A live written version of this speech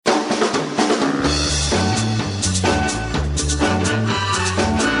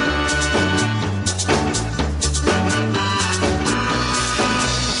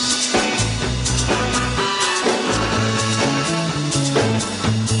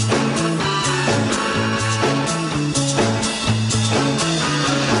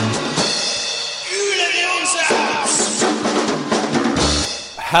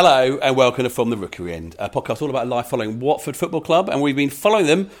Hello and welcome to From the Rookery End, a podcast all about life following Watford Football Club, and we've been following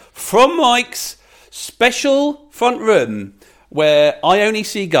them from Mike's special front room where I only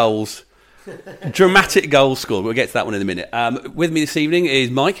see goals, dramatic goals scored. We'll get to that one in a minute. With me this evening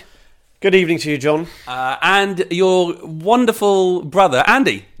is Mike. Good evening to you, John. And your wonderful brother,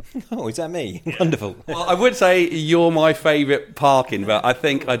 Andy. Oh, is that me? Wonderful. Well, I would say you're my favourite Parkin, but I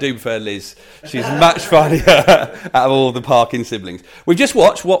think I do prefer Liz. She's much funnier out of all the Parkin siblings. We've just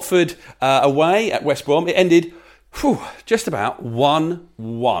watched Watford away at West Brom. It ended just about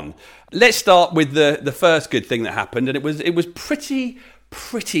 1-1. Let's start with the first good thing that happened, and it was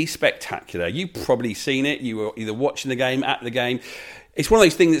pretty spectacular. You've probably seen it. You were either watching the game, at the game. It's one of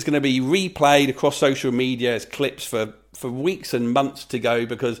those things that's going to be replayed across social media as clips for weeks and months to go,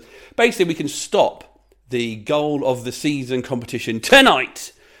 because basically we can stop the goal of the season competition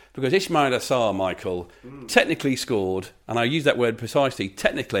tonight because Ismaila Sarr, Michael, technically scored, and I use that word precisely,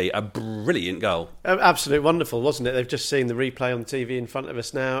 technically a brilliant goal. Absolutely wonderful, wasn't it? They've just seen the replay on the TV in front of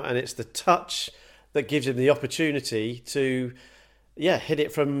us now, and it's the touch that gives him the opportunity to hit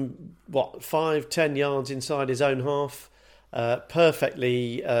it from 5-10 yards inside his own half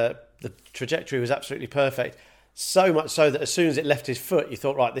perfectly. The trajectory was absolutely perfect. So much so that as soon as it left his foot, you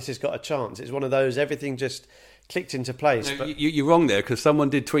thought, right, this has got a chance. It's one of those, everything just clicked into place. No, you're wrong there, because someone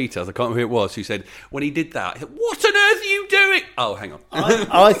did tweet us, I can't remember who it was, who said, when he did that, what on earth are you doing? Oh, hang on.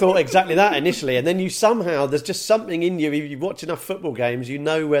 I thought exactly that initially, and then there's just something in you. If you watch enough football games, you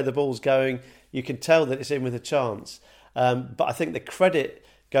know where the ball's going. You can tell that it's in with a chance. But I think the credit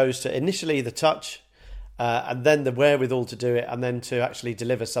goes to initially the touch, and then the wherewithal to do it, and then to actually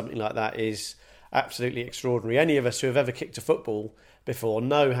deliver something like that is absolutely extraordinary. Any of us who have ever kicked a football before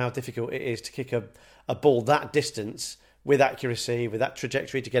know how difficult it is to kick a ball that distance with accuracy, with that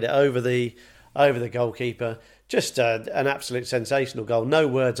trajectory to get it over the goalkeeper. Just an absolute sensational goal. No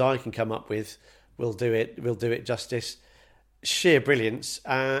words I can come up with will do it justice. Sheer brilliance,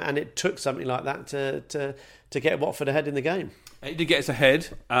 and it took something like that to get Watford ahead in the game. It did get us ahead,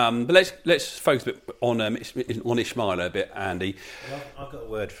 but let's focus a bit on Ismaila a bit, Andy. Well, I've got a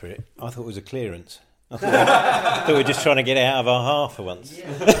word for it. I thought it was a clearance. I thought we were just trying to get it out of our half for once.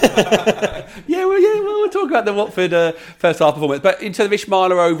 We'll talk about the Watford first half performance. But in terms of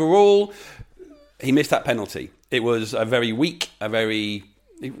Ismaila overall, he missed that penalty. It was a very weak,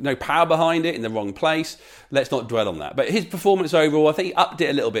 no power behind it, in the wrong place. Let's not dwell on that. But his performance overall, I think he upped it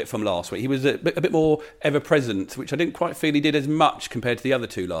a little bit from last week. He was a bit more ever-present, which I didn't quite feel he did as much compared to the other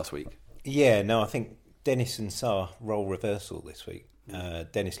two last week. Yeah, no, I think Dennis and Sarr role reversal this week.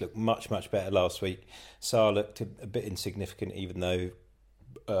 Dennis looked much better last week. Sarr looked a bit insignificant, even though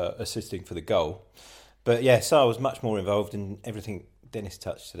assisting for the goal. But yeah, Sarr was much more involved, in everything Dennis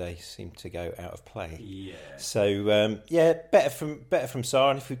touched today seemed to go out of play. Yeah. So better from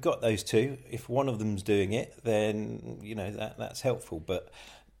Sarr, and if we've got those two, if one of them's doing it, then that's helpful. But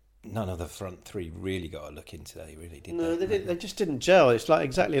none of the front three really got a look in today, really, did they? No, they just didn't gel. It's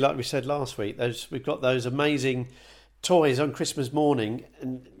exactly like we said last week. We've got those amazing toys on Christmas morning,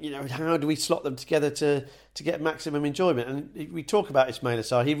 and how do we slot them together to get maximum enjoyment? And we talk about Ismaila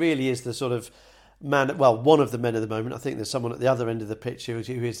Sarr. He really is the sort of man, one of the men of the moment. I think there's someone at the other end of the pitch who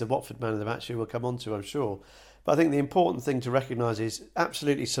is the Watford man of the match, who we'll come on to, I'm sure. But I think the important thing to recognise is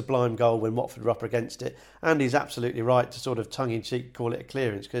absolutely sublime goal when Watford were up against it. And he's absolutely right to sort of tongue-in-cheek call it a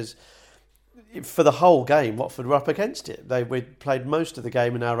clearance, because for the whole game, Watford were up against it. We played most of the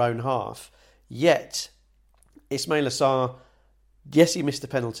game in our own half. Yet, Ismaila Sarr, yes, he missed the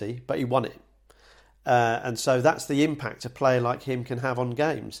penalty, but he won it. And so that's the impact a player like him can have on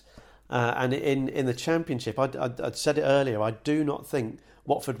games. And in the Championship, I'd said it earlier, I do not think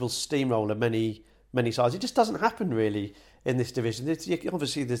Watford will steamroller many sides. It just doesn't happen really in this division.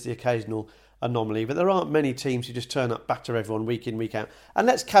 Obviously, there's the occasional anomaly, but there aren't many teams who just turn up, batter everyone week in, week out. And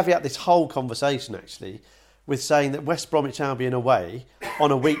let's caveat this whole conversation, actually, with saying that West Bromwich Albion away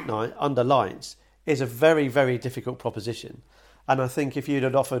on a weeknight under lights is a very, very difficult proposition. And I think if you'd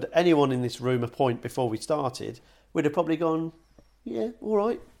have offered anyone in this room a point before we started, we'd have probably gone, yeah, all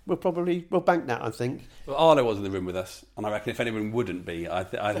right. We'll bank that, I think. Well, Arlo was in the room with us, and I reckon if anyone wouldn't be, I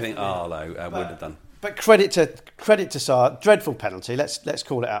think Arlo would have done. But credit to Sarr, dreadful penalty. Let's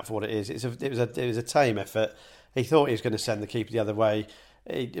call it out for what it is. It was a tame effort. He thought he was going to send the keeper the other way.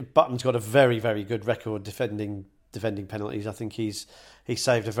 Button's got a very, very good record defending penalties. I think he's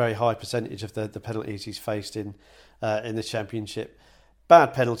saved a very high percentage of the penalties he's faced in the Championship.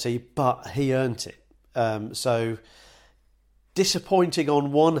 Bad penalty, but he earned it. So disappointing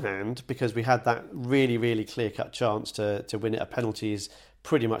on one hand, because we had that really, really clear-cut chance to win it. A penalty is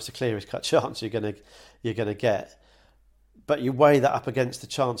pretty much the clearest cut chance you're going to get. But you weigh that up against the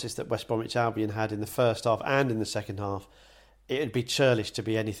chances that West Bromwich Albion had in the first half and in the second half. It would be churlish to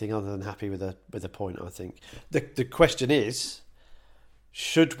be anything other than happy with a point, I think. The question is,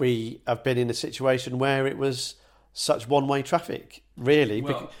 should we have been in a situation where it was such one-way traffic, really?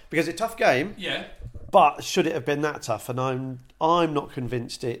 Well, because it's a tough game, yeah. But should it have been that tough? And I'm not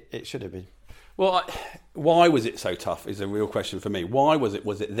convinced it should have been. Well, why was it so tough is a real question for me. Why was it?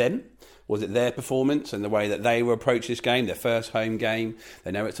 Was it them? Was it their performance and the way that they were approaching this game, their first home game?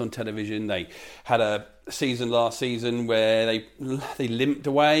 They know it's on television. They had a season last season where they limped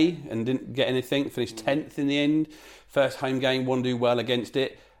away and didn't get anything, finished 10th in the end. First home game, won do well against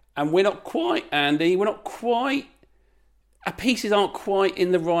it. And we're not quite, Andy, our pieces aren't quite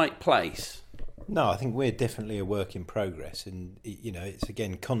in the right place. No, I think we're definitely a work in progress. And, you know, it's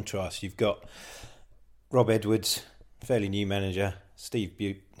again contrast. You've got Rob Edwards, fairly new manager, Steve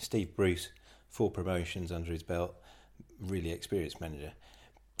Bruce, 4 promotions under his belt, really experienced manager.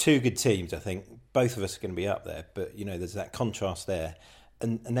 2 good teams, I think. Both of us are going to be up there, but, you know, there's that contrast there.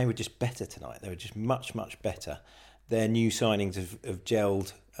 And they were just better tonight. They were just much, much better. Their new signings have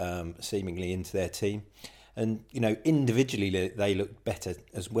gelled seemingly into their team. And, you know, individually they looked better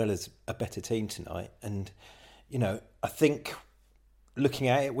as well as a better team tonight. And, you know, I think looking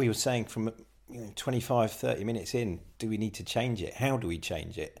at it, we were saying from 25, 30 minutes in, do we need to change it? How do we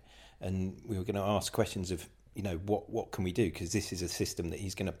change it? And we were going to ask questions of, you know, what can we do? Because this is a system that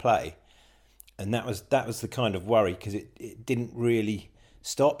he's going to play. And that was the kind of worry, because it didn't really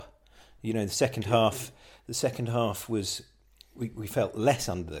stop. You know, the second half was, we felt less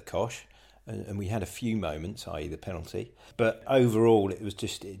under the cosh. And we had a few moments, i.e. the penalty. But overall, there was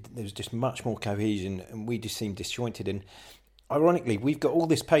just much more cohesion, and we just seemed disjointed. And ironically, we've got all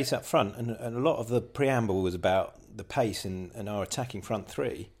this pace up front, and a lot of the preamble was about the pace and our attacking front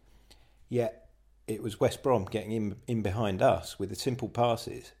three. Yet it was West Brom getting in behind us with the simple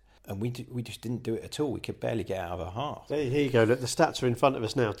passes, and we just didn't do it at all. We could barely get out of our half. Here you go. Look, the stats are in front of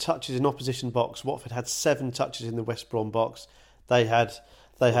us now. Touches in opposition box. Watford had 7 touches in the West Brom box. They had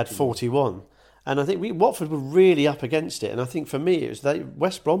 41. And I think Watford were really up against it. And I think for me, it was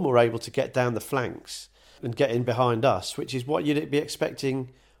West Brom were able to get down the flanks and get in behind us, which is what you'd be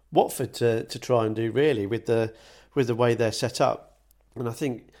expecting Watford to try and do, really, with the way they're set up. And I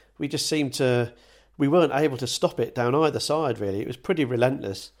think we weren't able to stop it down either side, really. It was pretty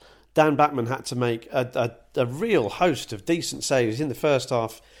relentless. Dan Backman had to make a real host of decent saves in the first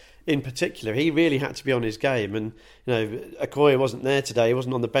half. In particular, he really had to be on his game, and Okoye wasn't there today. He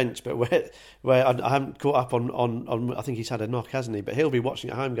wasn't on the bench, but where I haven't caught up on. I think he's had a knock, hasn't he? But he'll be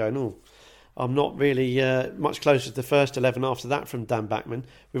watching at home, going, "Oh, I'm not really much closer to the first 11 after that from Dan Backman."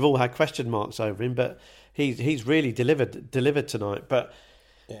 We've all had question marks over him, but he's really delivered tonight. But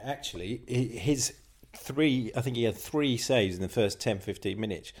yeah, actually, his 3, I think he had 3 saves in the first 10-15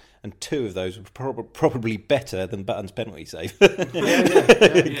 minutes, and 2 of those were probably better than Button's penalty save,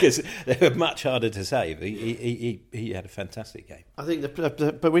 because they were much harder to save. He had a fantastic game. I think,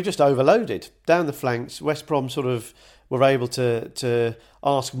 but we just overloaded down the flanks. West Brom sort of were able to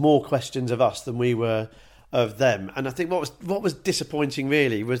ask more questions of us than we were of them. And I think what was disappointing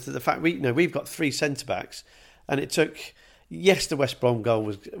really was that the fact we've got 3 centre backs, and it took. Yes, the West Brom goal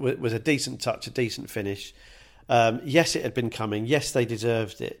was a decent touch, a decent finish. Yes, it had been coming. Yes, they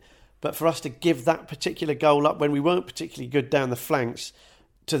deserved it. But for us to give that particular goal up when we weren't particularly good down the flanks,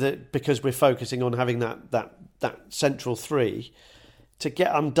 because we're focusing on having that central 3, to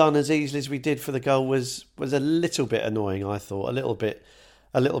get undone as easily as we did for the goal was a little bit annoying. I thought a little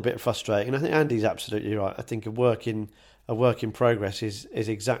bit frustrating. I think Andy's absolutely right. I think a work in progress is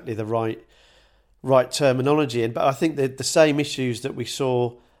exactly the right terminology. But I think the same issues that we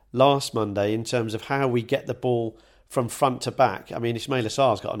saw last Monday in terms of how we get the ball from front to back. I mean, Ismail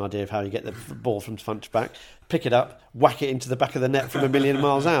Assar's got an idea of how you get the ball from front to back, pick it up, whack it into the back of the net from a million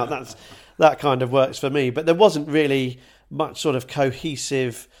miles out. That kind of works for me. But there wasn't really much sort of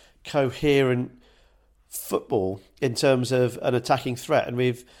cohesive, coherent football in terms of an attacking threat. And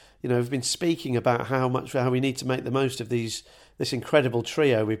we've been speaking about how we need to make the most of this incredible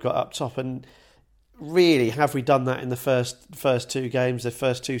trio we've got up top. And really, have we done that in the first 2 games, the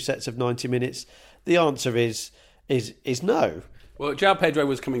first 2 sets of 90 minutes? The answer is no. Well, João Pedro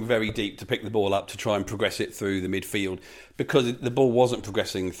was coming very deep to pick the ball up to try and progress it through the midfield, because the ball wasn't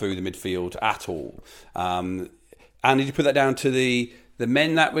progressing through the midfield at all. And did you put that down to the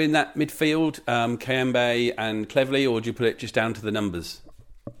men that were in that midfield, Kayembe and Cleverley, or did you put it just down to the numbers?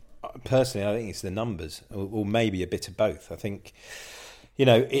 Personally, I think it's the numbers, or maybe a bit of both. I think,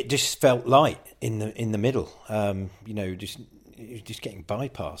 it just felt light in the middle. he was just getting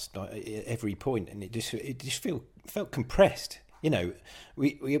bypassed at every point, and it just felt compressed. You know,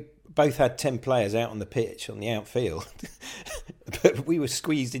 we both had 10 players out on the pitch on the outfield, but we were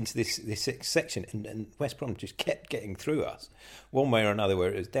squeezed into this section, and West Brom just kept getting through us, one way or another, where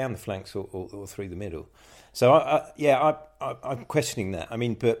it was down the flanks or through the middle. So I'm questioning that. I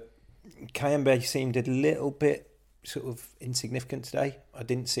mean, but Kayembe seemed a little bit sort of insignificant today. I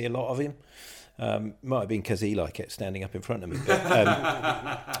didn't see a lot of him. Might have been because Eli kept standing up in front of me.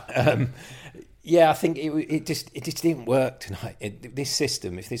 But, yeah, I think it just didn't work tonight. This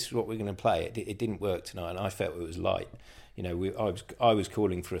system, if this is what we're going to play, it didn't work tonight, and I felt it was light. You know, I was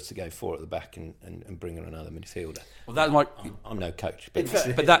calling for us to go 4 at the back and bring on another midfielder. Well, that's my. I'm no coach, but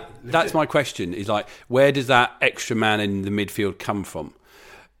that's my question. Is like, where does that extra man in the midfield come from?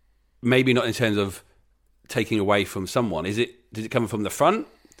 Maybe not in terms of taking away from someone. Does it come from the front,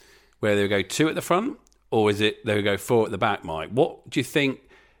 where they go 2 at the front, or is it they would go 4 at the back? Mike, what do you think?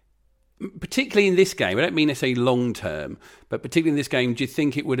 Particularly in this game, I don't mean necessarily long term, but particularly in this game, do you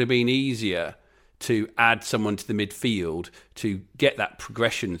think it would have been easier to add someone to the midfield to get that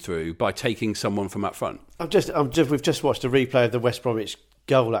progression through by taking someone from up front? We've just watched a replay of the West Bromwich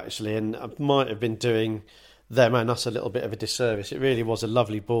goal, actually, and I might have been doing them and us a little bit of a disservice. It really was a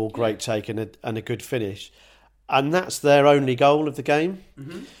lovely ball, great take, and a good finish. And that's their only goal of the game.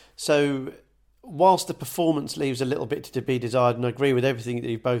 Mm-hmm. So whilst the performance leaves a little bit to be desired, and I agree with everything that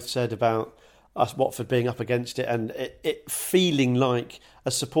you've both said about us, Watford, being up against it, and it feeling like,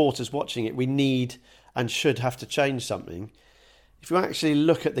 as supporters watching it, we need and should have to change something. If you actually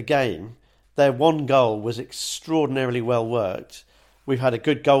look at the game, their one goal was extraordinarily well worked. We've had a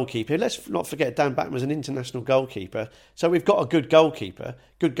good goalkeeper. Let's not forget Dan Backman was an international goalkeeper. So we've got a good goalkeeper.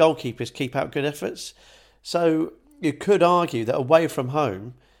 Good goalkeepers keep out good efforts. So you could argue that away from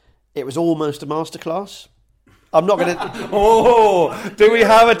home, it was almost a masterclass. I'm not going to... Oh, do we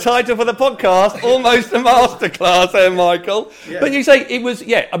have a title for the podcast? Almost a masterclass there, Michael. Yeah. But you say it was...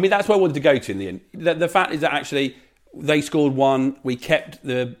 Yeah, I mean, that's where I wanted to go to in the end. The fact is that actually they scored 1. We kept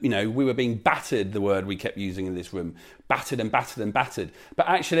the... You know, we were being battered, the word we kept using in this room. Battered and battered and battered. But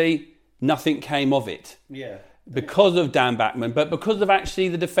actually, nothing came of it. Yeah. Because of Dan Backman, but because of actually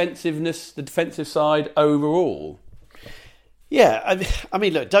the defensiveness, the defensive side overall. Yeah, I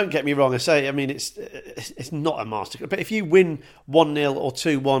mean, look, don't get me wrong. it's not a masterclass. But if you win 1-0 or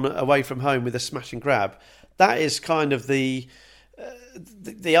 2-1 away from home with a smash and grab, that is kind of the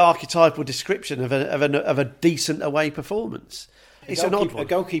archetypal description of a decent away performance. It's an odd one. A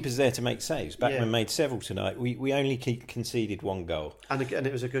goalkeeper's there to make saves. Backman made several tonight. We only conceded 1 goal, and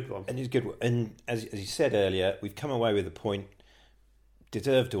it was a good one. And it was a good one. And as you said earlier, we've come away with a point,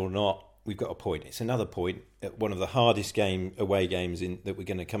 deserved or not. We've got a point. It's another point at one of the hardest away games that we're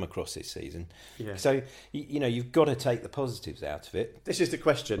going to come across this season. Yeah. So, you've got to take the positives out of it. This is the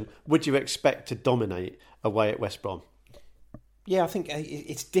question. Would you expect to dominate away at West Brom? Yeah, I think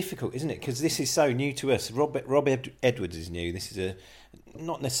it's difficult, isn't it? Because this is so new to us. Rob Edwards is new. This is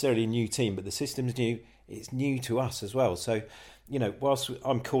not necessarily a new team, but the system's new. It's new to us as well. So, whilst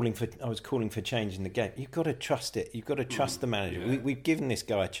I was calling for change in the game, you've got to trust it. You've got to trust the manager. Yeah. We've given this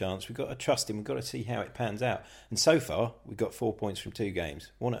guy a chance. We've got to trust him. We've got to see how it pans out. And so far, we've got 4 points from 2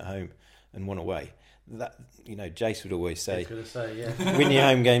 games, 1 at home and 1 away. That, Jace would always say, win your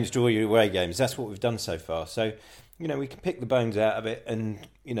home games, draw your away games. That's what we've done so far. So, we can pick the bones out of it, and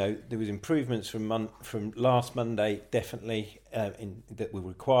there was improvements from last Monday, definitely that were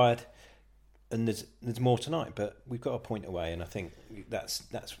required. And there's more tonight, but we've got a point away, and I think that's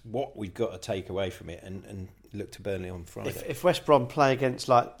what we've got to take away from it, and look to Burnley on Friday. If West Brom play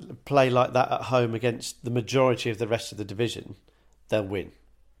like that at home against the majority of the rest of the division, they'll win.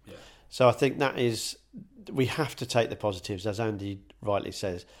 Yeah. So I think we have to take the positives, as Andy rightly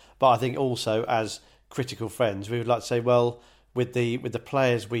says. But I think also, as critical friends, we would like to say, well, with the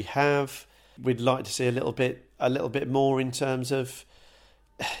players we have, we'd like to see a little bit more in terms of,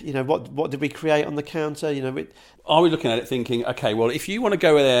 what did we create on the counter? Are we looking at it thinking, okay, well, if you want to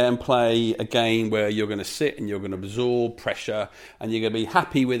go there and play a game where you're going to sit and you're going to absorb pressure and you're going to be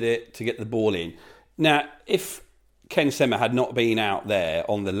happy with it to get the ball in. Now, if Ken Sema had not been out there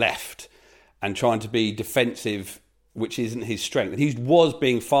on the left and trying to be defensive, which isn't his strength, and he was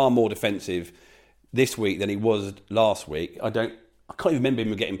being far more defensive this week than he was last week. I can't even remember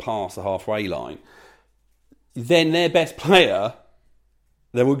him getting past the halfway line. Then their best player,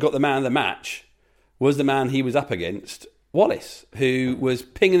 then we've got the man of the match, was the man he was up against, Wallace, who was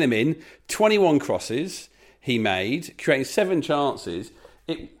pinging them in. 21 crosses he made, creating 7 chances.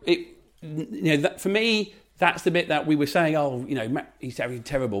 For me, that's the bit that we were saying, he's having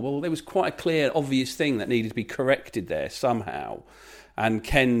terrible. Well, there was quite a clear, obvious thing that needed to be corrected there somehow. And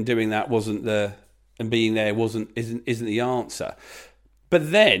Ken doing that being there isn't the answer.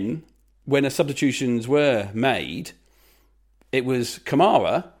 But then, when the substitutions were made, it was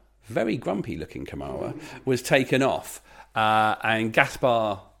Kamara, very grumpy looking Kamara, was taken off, and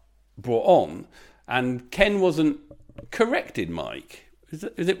Gaspar brought on, and Ken wasn't corrected, Mike.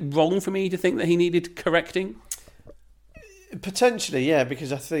 Is it wrong for me to think that he needed correcting? Potentially, yeah,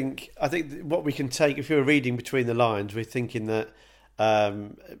 because I think what we can take, if you're reading between the lines, we're thinking that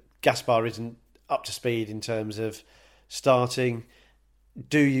Gaspar isn't up to speed in terms of starting.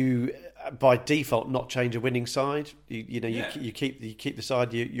 Do you, by default, not change a winning side? You keep the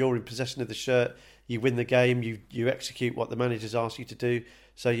side. You're in possession of the shirt. You win the game. You execute what the managers ask you to do.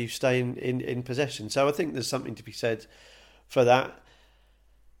 So you stay in possession. So I think there's something to be said for that.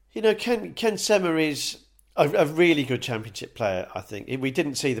 Ken Sema is a really good Championship player. I think we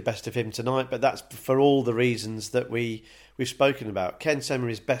didn't see the best of him tonight, but that's for all the reasons that we've spoken about. Ken Sema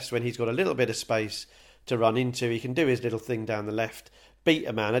is best when he's got a little bit of space to run into. He can do his little thing down the left, beat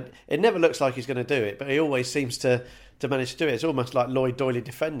a man. It never looks like he's going to do it, but he always seems to manage to do it. It's almost like Lloyd Doyley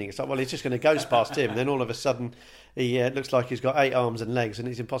defending. It's like, well, he's just going to go past him, and then all of a sudden he looks like he's got 8 arms and legs, and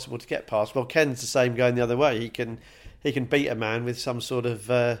it's impossible to get past. Well, Ken's the same going the other way. He can beat a man with some sort of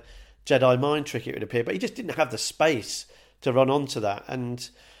Jedi mind trick, it would appear, but he just didn't have the space to run onto that. And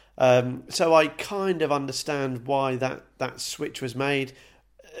so I kind of understand why that switch was made.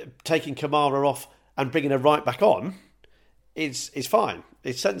 Taking Kamara off and bringing a right back on is fine.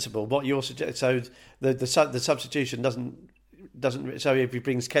 It's sensible. What you're suggesting, so the substitution doesn't. So if he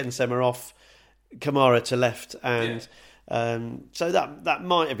brings Ken Sema off, Kamara to left, and so that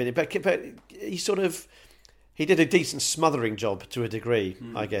might have been it. But he did a decent smothering job to a degree,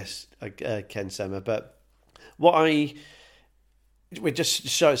 I guess, Ken Sema. But we're just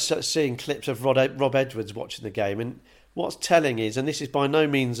seeing clips of Rob Edwards watching the game, and what's telling is, and this is by no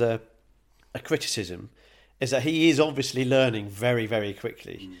means a criticism, is that he is obviously learning very, very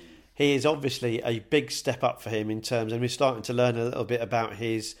quickly. He is obviously a big step up for him in terms, and we're starting to learn a little bit about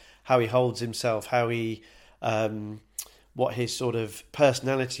how he holds himself, how he what his sort of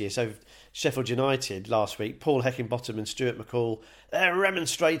personality is. So Sheffield United last week, Paul Heckingbottom and Stuart McCall, they're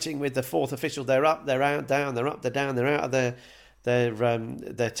remonstrating with the fourth official. They're up, they're out, down, they're up, they're down, they're out of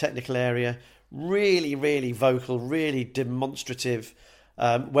their technical area. Really, really vocal, really demonstrative.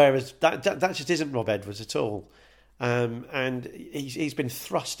 Whereas that just isn't Rob Edwards at all. And he's been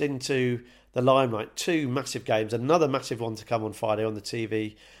thrust into the limelight. 2 massive games, another massive one to come on Friday on the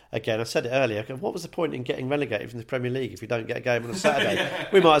TV. Again, I said it earlier, what was the point in getting relegated from the Premier League if you don't get a game on a Saturday?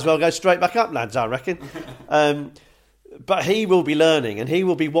 We might as well go straight back up, lads, I reckon. But he will be learning and he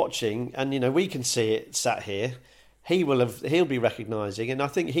will be watching, and we can see it sat here. He'll be recognising, and I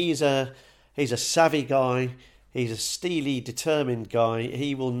think he's a savvy guy. He's a steely, determined guy.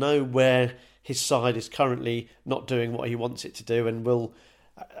 He will know where his side is currently not doing what he wants it to do, and will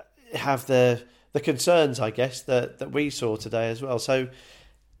have the concerns, I guess, that we saw today as well. So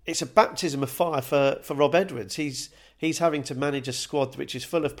it's a baptism of fire for Rob Edwards. He's having to manage a squad which is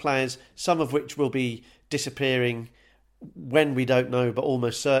full of players, some of which will be disappearing when we don't know, but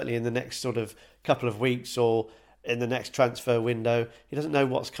almost certainly in the next sort of couple of weeks or in the next transfer window. He doesn't know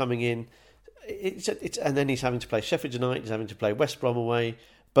what's coming in. And then he's having to play Sheffield United, he's having to play West Brom away,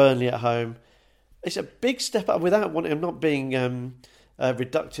 Burnley at home. It's a big step up without wanting. I'm not being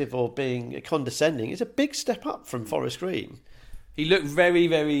reductive or being condescending. It's a big step up from Forest Green. He looked very,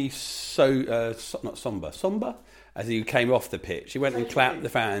 very not somber as he came off the pitch. He went and clapped the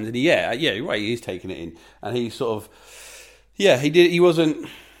fans, and you're right, he's taking it in, and he sort of, he did. He wasn't.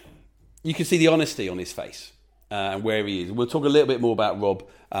 You could see the honesty on his face and where he is. We'll talk a little bit more about Rob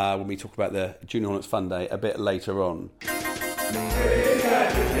when we talk about the Junior Hornets Fun Day a bit later on.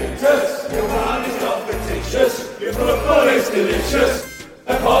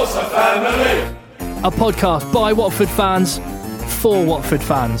 A podcast by Watford fans for Watford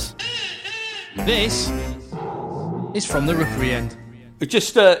fans. This is From the Rookery End. We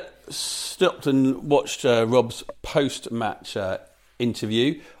just stopped and watched Rob's post-match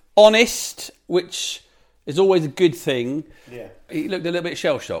interview. Honest, which is always a good thing. Yeah. He looked a little bit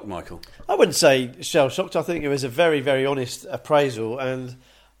shell-shocked, Michael. I wouldn't say shell-shocked. I think it was a very, very honest appraisal, and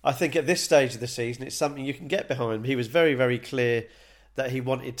I think at this stage of the season it's something you can get behind. He was very, very clear that he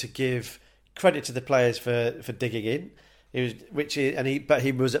wanted to give credit to the players for digging in. But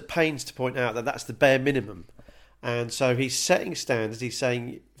he was at pains to point out that that's the bare minimum. And so he's setting standards. He's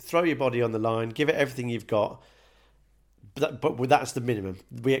saying, throw your body on the line, give it everything you've got. but that's the minimum.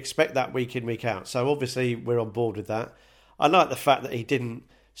 We expect that week in, week out. So obviously we're on board with that. I like the fact that he didn't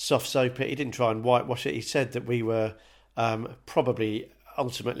soft soap it. He didn't try and whitewash it. He said that we were probably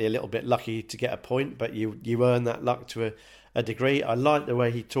ultimately a little bit lucky to get a point, but you earn that luck to a degree. I like the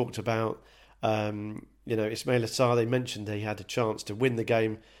way he talked about Ismaila Sarr. They mentioned he had a chance to win the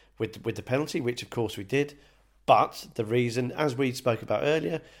game with the penalty, which of course we did. But the reason, as we spoke about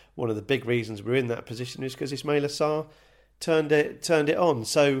earlier, one of the big reasons we're in that position is because Ismaila Sarr turned it on.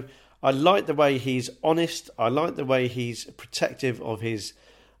 So I like the way he's honest. I like the way he's protective of his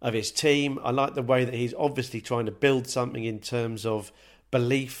team. I like the way that he's obviously trying to build something in terms of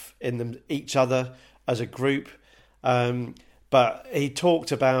belief in each other as a group. But he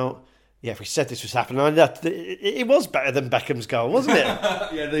talked about, if we said this was happening, it was better than Beckham's goal, wasn't it?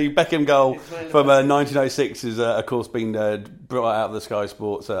 Yeah, the Beckham goal from 1906 is, of course, been brought out of the Sky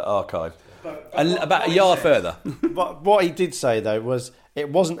Sports archive. About a yard further. But what he did say, though, was it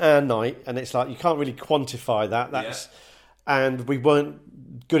wasn't our night, and it's like you can't really quantify that. And we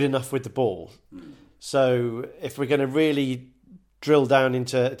weren't good enough with the ball. So if we're going to really drill down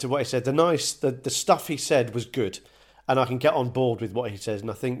into what he said, the stuff he said was good. And I can get on board with what he says. And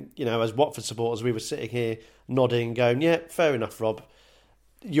I think, as Watford supporters, we were sitting here nodding, going, yeah, fair enough, Rob.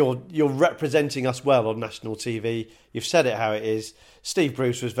 You're representing us well on national TV. You've said it how it is. Steve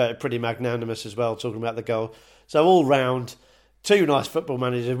Bruce was pretty magnanimous as well, talking about the goal. So all round, two nice football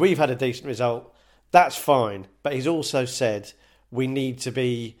managers. We've had a decent result. That's fine. But he's also said we need to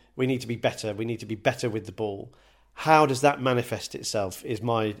be better. We need to be better with the ball. How does that manifest itself is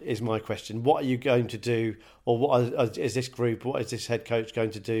my question. What are you going to do, or what is this group, what is this head coach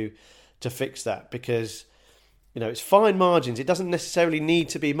going to do to fix that? Because, it's fine margins. It doesn't necessarily need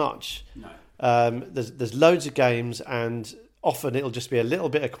to be much. No. There's loads of games, and often it'll just be a little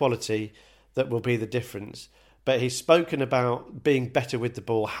bit of quality that will be the difference. But he's spoken about being better with the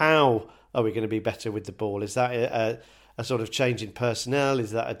ball. How are we going to be better with the ball? Is that a sort of change in personnel?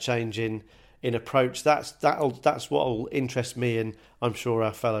 Is that a change in approach? That's what will interest me, and I'm sure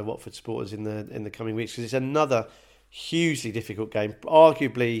our fellow Watford supporters in the coming weeks, because it's another hugely difficult game.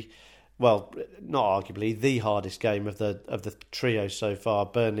 Arguably, well, not arguably, the hardest game of the trio so far.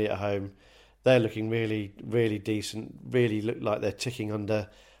 Burnley at home, they're looking really, really decent. Really look like they're ticking under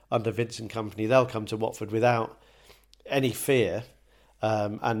Vincent Kompany. They'll come to Watford without any fear.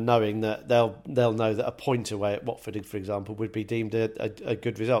 And knowing that they'll know that a point away at Watford, for example, would be deemed a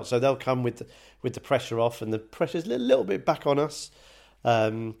good result. So they'll come with the pressure off, and the pressure's a little bit back on us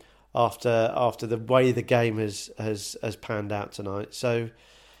after the way the game has panned out tonight. So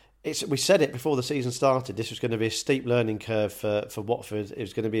we said it before the season started. This was going to be a steep learning curve for Watford. It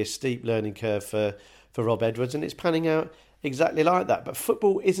was going to be a steep learning curve for Rob Edwards, and it's panning out exactly like that. But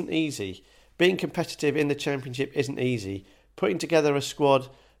football isn't easy. Being competitive in the Championship isn't easy. Putting together a squad,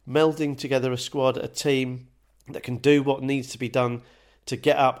 melding together a team that can do what needs to be done to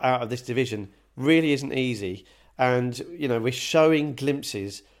get up out of this division really isn't easy. And, we're showing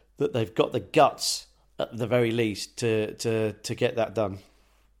glimpses that they've got the guts, at the very least, to get that done.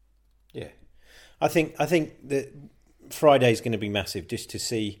 Yeah. I think that Friday's going to be massive, just to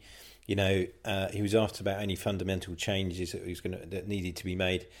see, he was asked about any fundamental changes that needed to be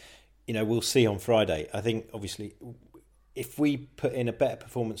made. We'll see on Friday. I think, obviously, if we put in a better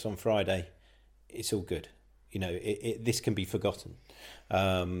performance on Friday, it's all good. This can be forgotten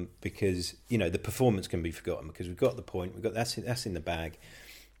because the performance can be forgotten because we've got the point. That's in the bag.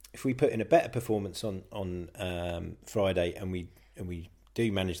 If we put in a better performance on Friday and we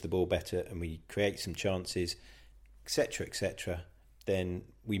do manage the ball better and we create some chances, etc., then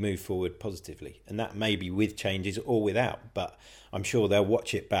we move forward positively. And that may be with changes or without. But I'm sure they'll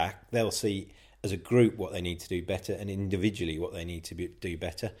watch it back. They'll see, as a group, what they need to do better, and individually what they need to do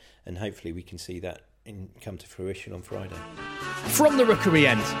better, and hopefully we can see that come to fruition on Friday. From the Rookery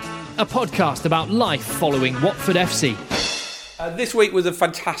End, a podcast about life following Watford FC. This week was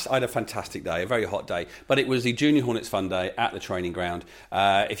I had a fantastic day, a very hot day, but it was the Junior Hornets Fun Day at the training ground.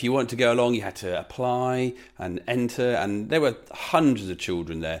 If you wanted to go along, you had to apply and enter, and there were hundreds of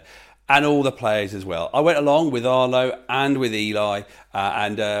children there. And all the players as well. I went along with Arlo and with Eli,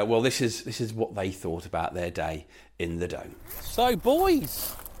 this is what they thought about their day in the Dome. So,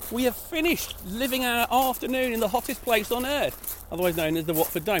 boys, we have finished living our afternoon in the hottest place on earth, otherwise known as the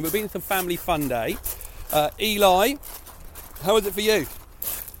Watford Dome. We've been to Family Fun Day. Eli, how was it for you?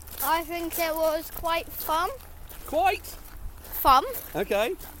 I think it was quite fun. Quite? Fun.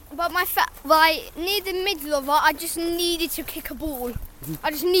 Okay. But near the middle of it, I just needed to kick a ball.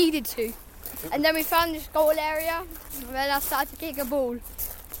 I just needed to. And then we found this goal area, and then I started to kick a ball.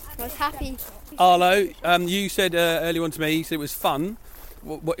 I was happy. Arlo, you said earlier on to me, you said it was fun.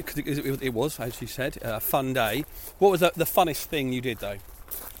 Cause it was, as you said, a fun day. What was the funnest thing you did, though?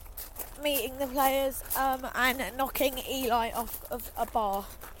 Meeting the players and knocking Eli off of a bar.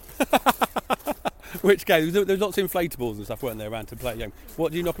 Which game? There was lots of inflatables and stuff, weren't there, around to play a game?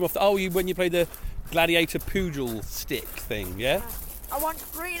 What did you knock him off? When you played the gladiator poodle stick thing, yeah? I won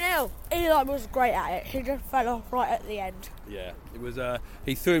 3-0. Eli was great at it. He just fell off right at the end. Yeah, it was.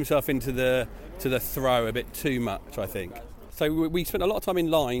 He threw himself into the throw a bit too much, I think. So we spent a lot of time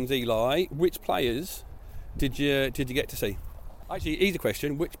in lines, Eli. Which players did you get to see? Actually, easy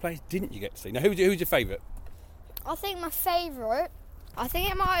question. Which players didn't you get to see? Now, who's your favourite? I think my favourite, I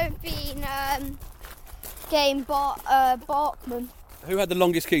think it might have been Barkman. Who had the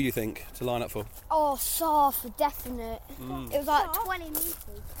longest queue, you think, to line up for? Oh, Saar for definite. It was like 20 metres.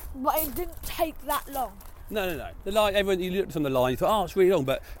 But it didn't take that long. No. The line, everyone, you looked on the line, you thought, it's really long,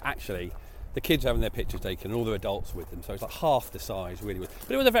 but actually, the kids were having their pictures taken and all the adults with them, so it's like half the size, really was.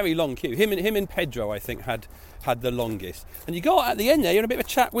 But it was a very long queue. Him and Pedro, I think, had the longest. And you got at the end there, you had a bit of a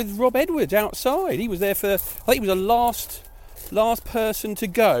chat with Rob Edwards outside. He was there for, I think he was the last person to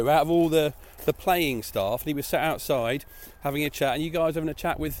go out of all the playing staff, and he was sat outside having a chat, and you guys having a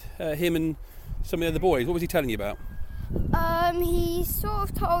chat with him and some of the other boys. What was he telling you about? He sort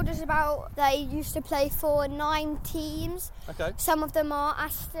of told us about they used to play for 9 teams. Okay. Some of them are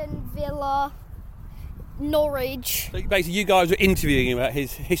Aston Villa, Norwich. So basically, you guys were interviewing him about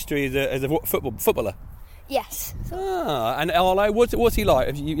his history as a footballer. Yes. And Arlo, what's he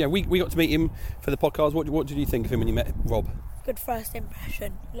like? We got to meet him for the podcast. What did you think of him when you met Rob? Good first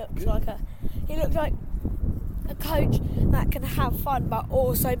impression. He looks like a coach that can have fun but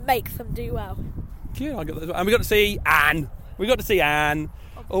also make them do well. Yeah, I got that as well. And we got to see Anne.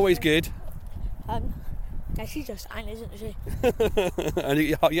 Always good. Yeah, she's just Anne, isn't she? And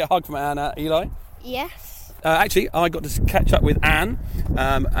you get a hug from Anne, Eli? Yes. Actually, I got to catch up with Anne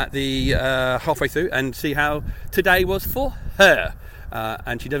at the halfway through and see how today was for her.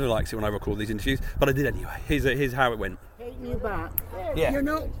 And she never likes it when I record these interviews, but I did anyway. Here's how it went. Taking you back. Yeah. You're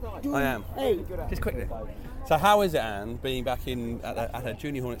not doing... I am. Hey. Just quickly. So how is it, Anne, being back at a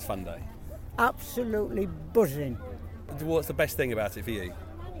Junior Hornets Fun Day? Absolutely buzzing. What's the best thing about it for you?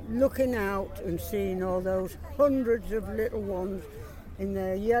 Looking out and seeing all those hundreds of little ones in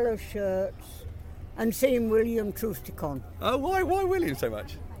their yellow shirts and seeing William Trusticon. Oh, why William so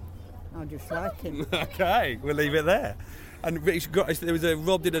much? I just like him. Okay, we'll leave it there. And there was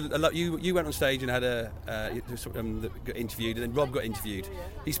Rob did a lot. You went on stage and had got interviewed, and then Rob got interviewed.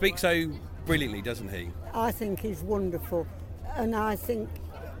 He speaks so brilliantly, doesn't he? I think he's wonderful, and I think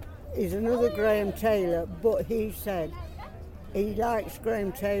he's another Graham Taylor. But he said he likes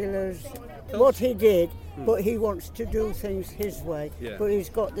Graham Taylor's what he did, but he wants to do things his way. Yeah. But he's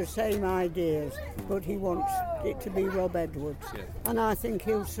got the same ideas, but he wants it to be Rob Edwards, and I think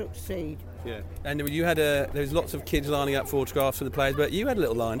he'll succeed. Yeah, and there's lots of kids lining up for autographs for the players, but you had a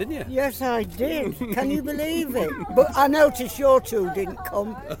little line, didn't you? Yes, I did. Can you believe it? But I noticed your two didn't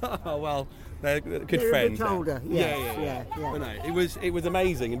come. Oh well, they're good They're friends. a bit older. Yes, Yeah. yeah. Well, no, it was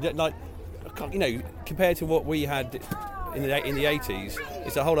amazing, and like, compared to what we had in the 80s,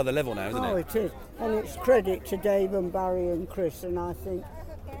 it's a whole other level now, isn't Oh, it? it is. And it's credit to Dave and Barry and Chris, and I think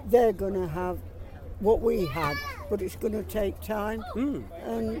they're going to have what we had, but it's going to take time.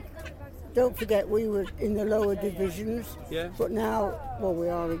 And don't forget, we were in the lower divisions, but now, well, we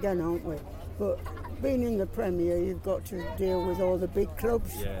are again, aren't we? But being in the Premier, you've got to deal with all the big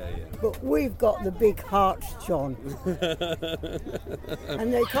clubs. Yeah. But we've got the big hearts, John.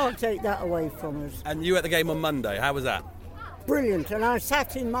 And they can't take that away from us. And you at the game on Monday, how was that? Brilliant, and I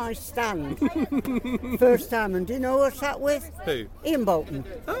sat in my stand first time, and do you know who I sat with? Who? Ian Bolton.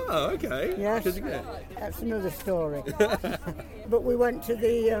 Oh, okay. Yes, Good to get. that's another story. But we went to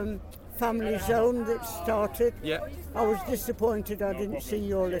the family zone that started. Yeah. I was disappointed I didn't see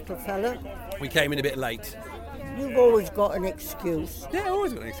your little fella. We came in a bit late. You've always got an excuse. Yeah,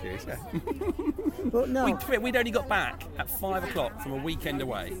 always got an excuse. Yeah. But no, We'd only got back at 5 o'clock from a weekend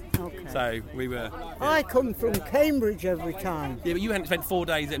away. Okay. So we were. I come from Cambridge every time. Yeah, but you hadn't spent 4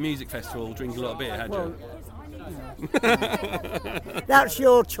 days at a music festival drinking a lot of beer, had Well, you? that's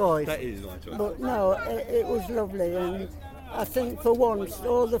your choice. That is my choice. But no, it was lovely, and I think for once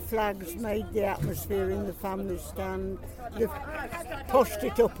all the flags made the atmosphere in the family stand. They've pushed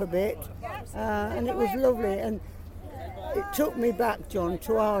it up a bit, and it was lovely. And it took me back, John,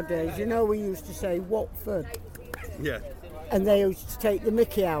 to our days. You know, we used to say Watford, Yeah. and they used to take the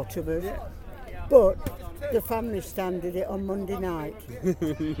mickey out of us. But the family stand did it on Monday night,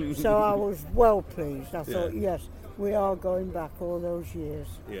 so I was well pleased. I thought, yes, we are going back all those years.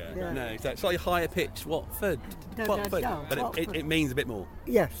 Yeah. No, it's slightly higher pitch Watford. No, Watford. no, But Watford. it means a bit more.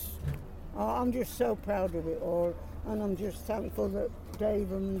 Yes. I'm just so proud of it all, and I'm just thankful that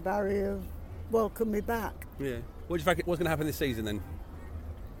Dave and Barry have welcomed me back. Yeah. What do you think? What's going to happen this season then?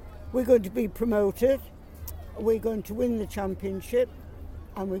 We're going to be promoted, we're going to win the championship,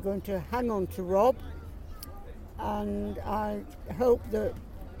 and we're going to hang on to Rob, and I hope that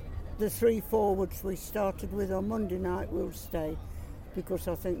the 3 forwards we started with on Monday night will stay, because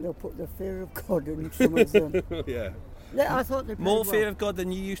I think they'll put the fear of God in some of them. Yeah. I thought they played More well. fear of God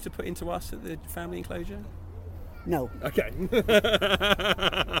than you used to put into us at the family enclosure? No. Okay.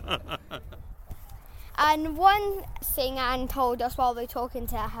 And one thing Anne told us while we were talking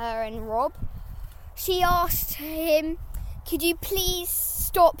to her and Rob, she asked him, could you please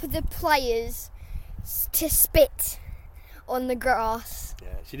stop the players to spit on the grass?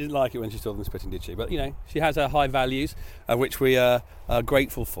 Yeah, she didn't like it when she saw them spitting, did she? But, she has her high values, which we are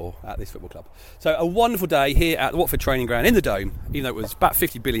grateful for at this football club. So a wonderful day here at the Watford training ground in the Dome, even though it was about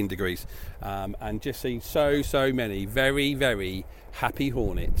 50 billion degrees, and just seeing so many very, very happy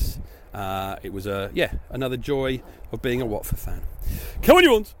Hornets. It was another joy of being a Watford fan. Come on,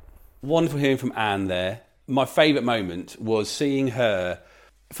 you want? Wonderful hearing from Anne there. My favourite moment was seeing her.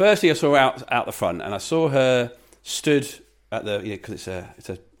 Firstly, I saw her out the front, and I saw her stood at the, because it's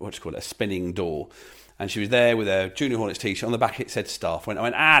a what do you call it, a spinning door, and she was there with her Junior Hornets t-shirt. On the back it said Staff. I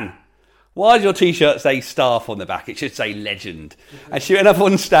went, Anne, why does your t-shirt say Staff on the back? It should say Legend. And she went up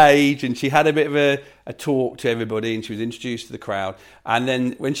on stage and she had a bit of a talk to everybody, and she was introduced to the crowd. And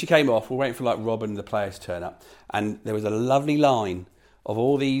then when she came off, we were waiting for Rob and the players to turn up, and there was a lovely line of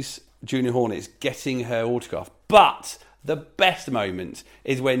all these Junior Hornets getting her autograph. But the best moment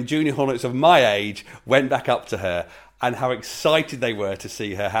is when Junior Hornets of my age went back up to her, and how excited they were to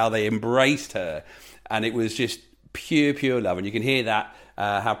see her, how they embraced her. And it was just pure love. And you can hear that,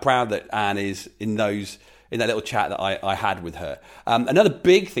 how proud that Anne is in that little chat that I had with her. Another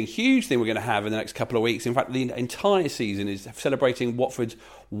big thing, huge thing we're going to have in the next couple of weeks, in fact the entire season, is celebrating Watford's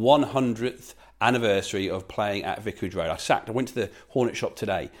 100th anniversary of playing at Vicarage Road. I went to the Hornet shop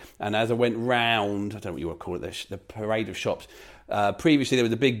today, and as I went round, I don't know what you want to call it, the parade of shops, previously there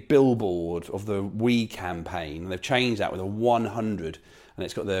was a big billboard of the We campaign, and they've changed that with a 100, and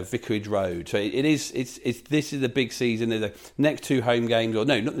it's got the Vicarage Road. So this is the big season. There's the next 2 home games, or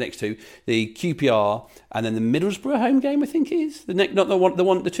no, not the next 2, the QPR and then the Middlesbrough home game, I think it is the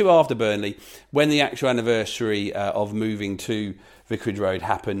 2 after Burnley, when the actual anniversary of moving to Vicarage Road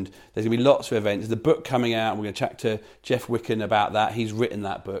happened. There's going to be lots of events. There's a book coming out. We're going to chat to Jeff Wicken about that. He's written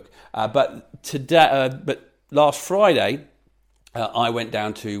that book. But last Friday, I went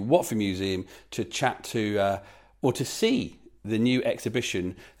down to Watford Museum to chat to, or to see the new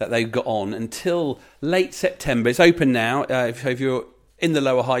exhibition that they've got on until late September. It's open now. If you're in the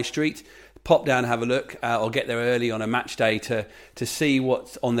Lower High Street, pop down and have a look, or get there early on a match day to see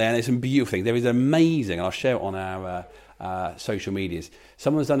what's on there. And there's some beautiful things. There is amazing, and I'll share it on our social medias.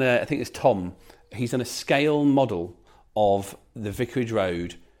 Someone's done I think it's Tom, he's done a scale model of the Vicarage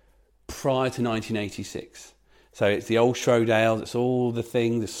Road prior to 1986. So it's the old Shrowdales, it's all the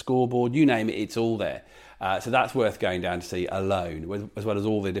things, the scoreboard, you name it, it's all there. So that's worth going down to see alone, as well as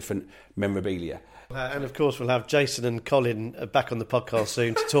all the different memorabilia. And of course, we'll have Jason and Colin back on the podcast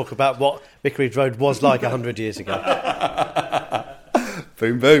soon to talk about what Vicarage Road was like 100 years ago.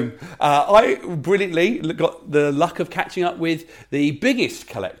 Boom, boom. I brilliantly got the luck of catching up with the biggest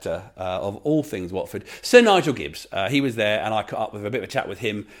collector of all things Watford, Sir Nigel Gibbs. He was there, and I caught up with a bit of a chat with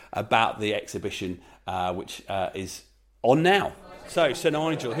him about the exhibition, which is on now. So, Sir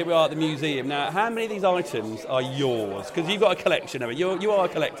Nigel, here we are at the museum. Now, how many of these items are yours? Because you've got a collection of it. You are a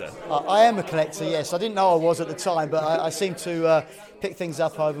collector. I am a collector, yes. I didn't know I was at the time, but I seem to pick things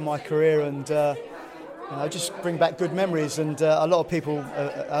up over my career and just bring back good memories. And a lot of people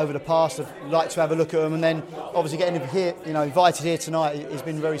over the past have liked to have a look at them. And then, obviously, getting here, invited here tonight has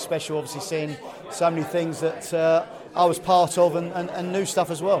been very special. Obviously, seeing so many things that I was part of and new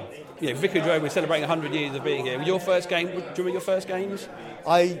stuff as well. Yeah, Vicarage Road, we're celebrating 100 years of being here. Your first game, do you remember your first games?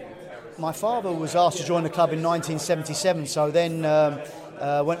 My father was asked to join the club in 1977, so then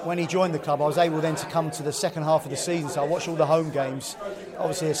when he joined the club, I was able then to come to the second half of the season, so I watched all the home games.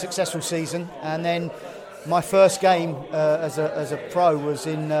 Obviously a successful season, and then my first game as a pro was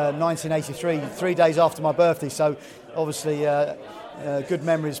in 1983, 3 days after my birthday, so obviously good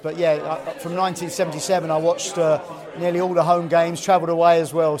memories. But yeah, from 1977 I watched nearly all the home games, travelled away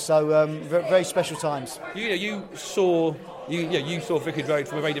as well, so very special times. You saw Vicarage Road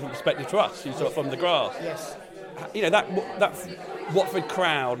from a very different perspective to us. You saw it from the grass. Yes. That Watford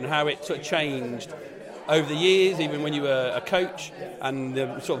crowd and how it sort of changed over the years, even when you were a coach, and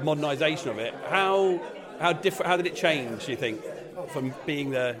the sort of modernisation of it. How did it change, do you think, from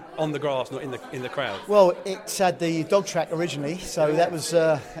being on the grass, not in the crowd? Well, it had the dog track originally, so that was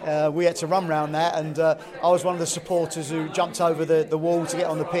we had to run round that, and I was one of the supporters who jumped over the wall to get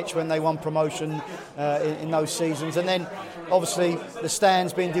on the pitch when they won promotion in those seasons. And then obviously the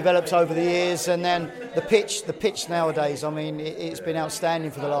stands been developed over the years, and then the pitch nowadays, I mean, it's been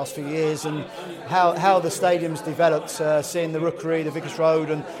outstanding for the last few years, and how the stadium's developed, seeing the Rookery, the Vickers Road,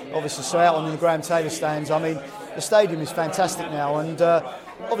 and obviously Southampton and the Graham Taylor stands. I mean, the stadium is fantastic now, and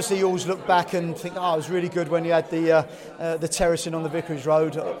obviously you always look back and think, it was really good when you had the terracing on the Vickers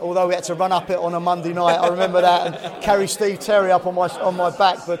Road. Although we had to run up it on a Monday night, I remember that, and carry Steve Terry up on my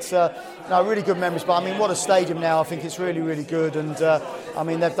back. But no, really good memories. But I mean, what a stadium now! I think it's really, really good, and I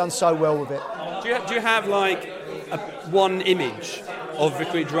mean, they've done so well with it. Do you have like one image of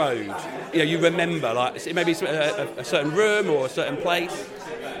Vicarage Road? You remember, like maybe a certain room or a certain place.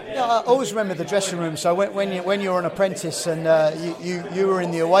 Yeah, I always remember the dressing room. So when you were an apprentice and you were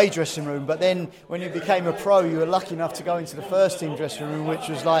in the away dressing room, but then when you became a pro, you were lucky enough to go into the first team dressing room, which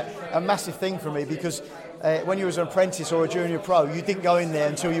was like a massive thing for me, because when you was an apprentice or a junior pro, you didn't go in there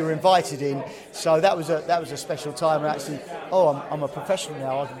until you were invited in. So that was a special time. And actually, I'm a professional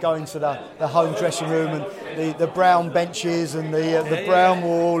now. I could go into the home dressing room and the brown benches and the brown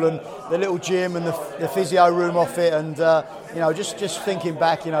wall and the little gym and the physio room off it. And just thinking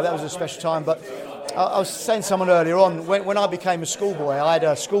back, that was a special time. But I was saying to someone earlier on, when I became a schoolboy, I had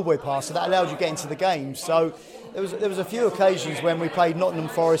a schoolboy pass, so that allowed you to get into the games. So there was a few occasions when we played Nottingham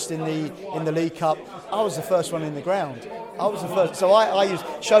Forest in the League Cup. I was the first one in the ground. I was the first. So I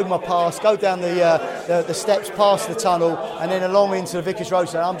showed my pass, go down the steps, past the tunnel, and then along into the Vickers Road.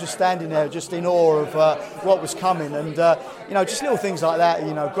 So I'm just standing there, just in awe of what was coming, and just little things like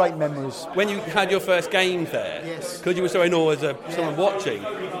that. Great memories. When you had your first game there, yes, because you were so in awe as someone watching,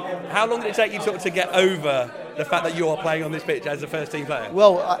 how long did it take you to get over the fact that you are playing on this pitch as a first team player?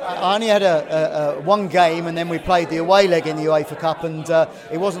 Well, I only had a one game, and then we played the away leg in the UEFA Cup, and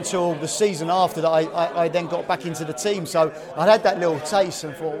it wasn't until the season after that I then got back into the team. So I'd had that little taste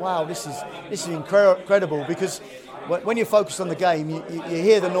and thought, wow, this is incredible, because when you're focused on the game, you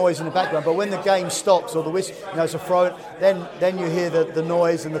hear the noise in the background, but when the game stops or the whistle, it's a throw, then you hear the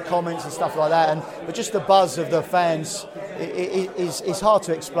noise and the comments and stuff like that. But just the buzz of the fans is hard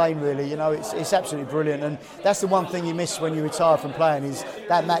to explain, really. It's absolutely brilliant, and that's the one thing you miss when you retire from playing, is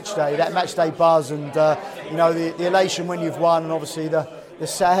that match day buzz, and the elation when you've won, and obviously the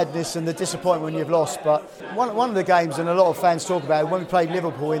sadness and the disappointment when you've lost. But one of the games, and a lot of fans talk about it, when we played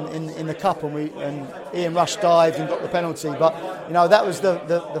Liverpool in the Cup, and Ian Rush dived and got the penalty. But that was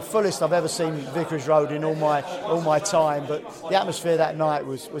the fullest I've ever seen Vicarage Road in all my time. But the atmosphere that night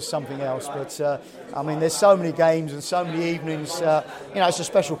was something else. But I mean, there's so many games and so many evenings. It's a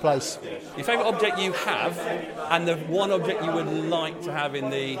special place. Your favourite object you have, and the one object you would like to have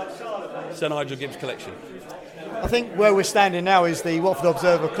in the Sir Nigel Gibbs collection? I think where we're standing now is the Watford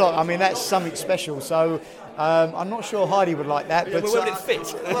Observer clock. I mean, that's something special. So I'm not sure Heidi would like that, but would it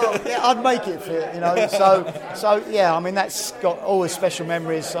fit? Well, yeah, I'd make it fit, So yeah, I mean, that's got always special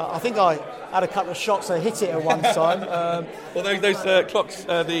memories. I think I had a couple of shots that hit it at one time. Well, those clocks,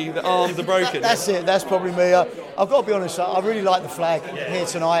 the arms are broken. That's it. That's probably me. I've got to be honest. I really like the flag here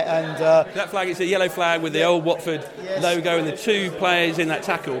tonight, and that flag. It's a yellow flag with the old Watford logo and the two players in that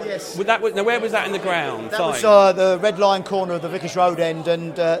tackle. Yes. Where was that in the ground? That was the red line corner of the Vickers Road end,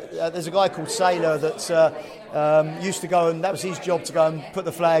 and there's a guy called Sailor that used to go, and that was his job, to go and put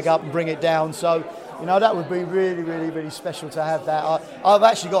the flag up and bring it down. So that would be really, really, really special to have that. I've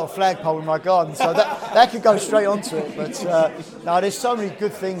actually got a flagpole in my garden, so that could go straight onto it. But no, there's so many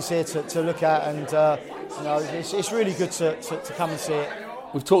good things here to look at, and it's really good to come and see it.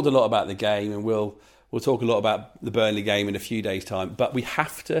 We've talked a lot about the game, and we'll talk a lot about the Burnley game in a few days' time. But we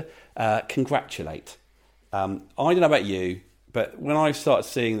have to congratulate. I don't know about you, but when I started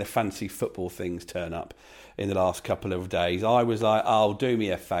seeing the fancy football things turn up in the last couple of days, I was like, oh, do me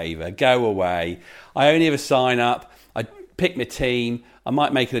a favour, go away. I only ever sign up, I pick my team, I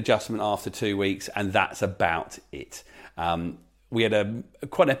might make an adjustment after 2 weeks, and that's about it. We had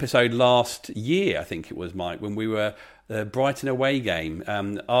quite an episode last year, I think it was, Mike, when we were the Brighton away game.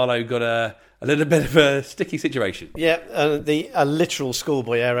 Arlo got a little bit of a sticky situation. Yeah, a literal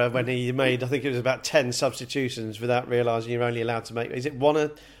schoolboy error when he made, I think it was about 10 substitutions without realising you're only allowed to make, is it one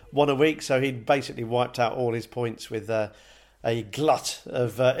a week? So he basically wiped out all his points with a glut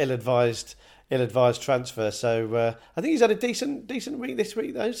of ill-advised transfer. So I think he's had a decent week this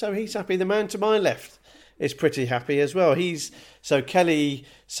week, though, so he's happy. The man to my left is pretty happy as well. Kelly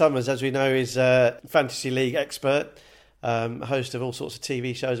Summers, as we know, is a Fantasy League expert, host of all sorts of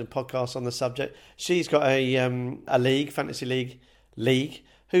TV shows and podcasts on the subject. She's got a league, Fantasy League.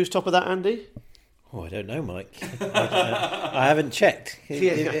 Who's top of that, Andy? Oh, I don't know, Mike. I haven't checked. Who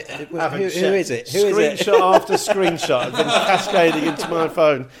is it? Screenshot after screenshot has been cascading into my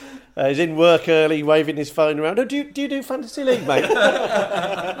phone. He's in work early, waving his phone around. Oh, do you do Fantasy League, mate? Do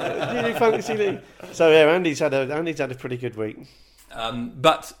you do Fantasy League? So yeah, Andy's had a pretty good week.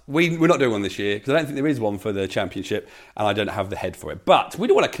 But we're not doing one this year because I don't think there is one for the championship, and I don't have the head for it. But we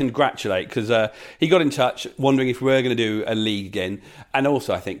do want to congratulate because he got in touch wondering if we were going to do a league again, and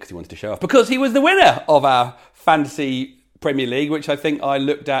also I think because he wanted to show off because he was the winner of our Fantasy Premier League, which I think I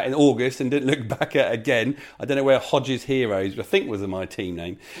looked at in August and didn't look back at again. I don't know where Hodges Heroes, I think was my team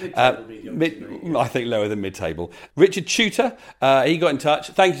name. I think lower than mid-table. Richard Tudor, he got in touch.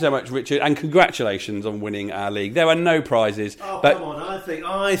 Thank you so much, Richard, and congratulations on winning our league. There are no prizes. But come on,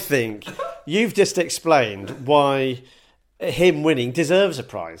 I think you've just explained why him winning deserves a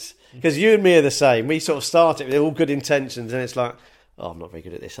prize. Because you and me are the same. We sort of start it with all good intentions, and it's like, I'm not very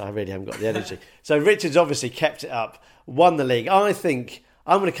good at this. I really haven't got the energy. So Richard's obviously kept it up, won the league. I think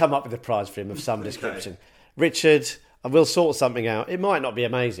I'm going to come up with a prize for him of some description. Richard, I will sort something out. It might not be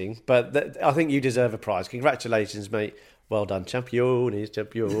amazing, but I think you deserve a prize. Congratulations, mate. Well done, champion. So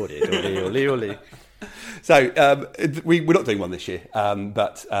we're not doing one this year,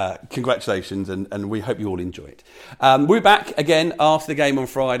 but congratulations, and we hope you all enjoy it. We're back again after the game on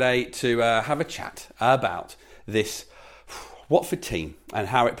Friday to have a chat about this Watford team and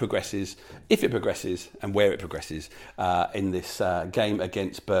how it progresses, if it progresses, and where it progresses in this game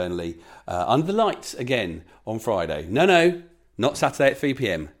against Burnley under the lights again on Friday. No, not Saturday at 3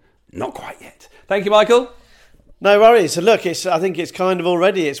 p.m. Not quite yet. Thank you, Michael. No worries. So look, I think it's kind of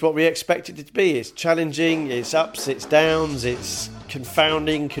already, it's what we expected it to be. It's challenging, it's ups, it's downs, it's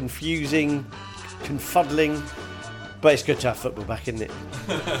confounding, confusing, confuddling. But it's good to have football back, isn't it?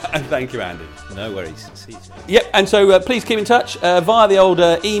 And thank you, Andy. No worries. See you soon. Yep, and so please keep in touch via the old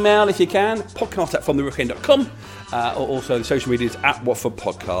email if you can, podcast@fromtherookeryend.com, or also the social medias at Watford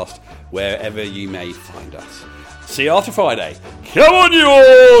Podcast, wherever you may find us. See you after Friday. Come on, you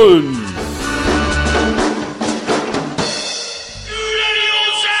on!